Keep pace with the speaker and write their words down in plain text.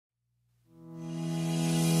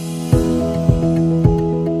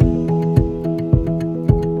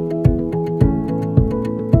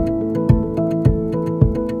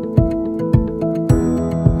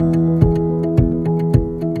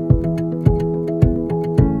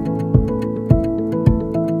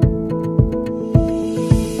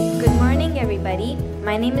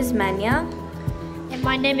name is Manya. And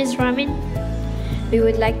my name is Ramin. We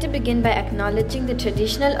would like to begin by acknowledging the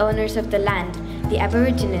traditional owners of the land, the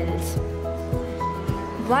Aboriginals.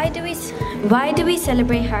 Why do we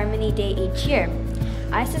celebrate Harmony Day each year?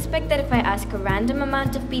 I suspect that if I ask a random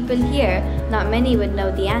amount of people here, not many would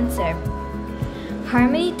know the answer.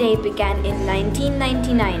 Harmony Day began in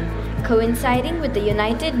 1999, coinciding with the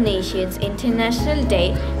United Nations International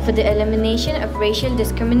Day for the Elimination of Racial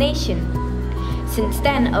Discrimination. Since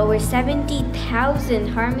then, over 70,000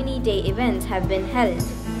 Harmony Day events have been held.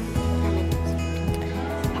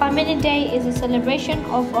 Harmony Day is a celebration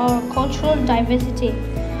of our cultural diversity.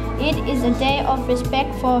 It is a day of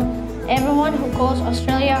respect for everyone who calls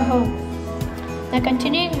Australia home. The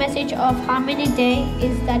continuing message of Harmony Day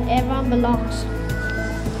is that everyone belongs.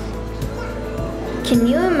 Can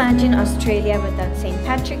you imagine Australia without St.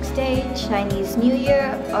 Patrick's Day, Chinese New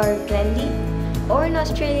Year, or Glendy? Or in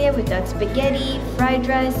Australia without spaghetti, fried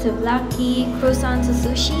rice, souvlaki, croissants, or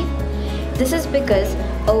sushi? This is because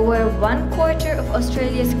over 1/4 of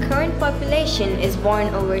Australia's current population is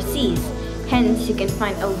born overseas. Hence, you can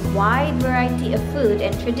find a wide variety of food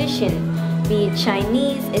and tradition, be it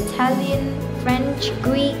Chinese, Italian, French,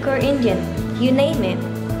 Greek, or Indian, you name it.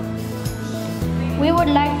 We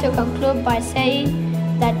would like to conclude by saying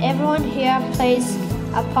that everyone here plays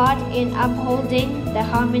a part in upholding the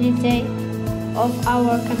Harmony Day of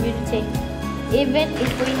our community, even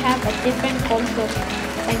if we have a different culture.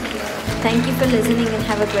 Thank you. Thank you for listening and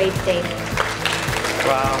have a great day.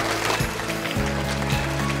 Wow.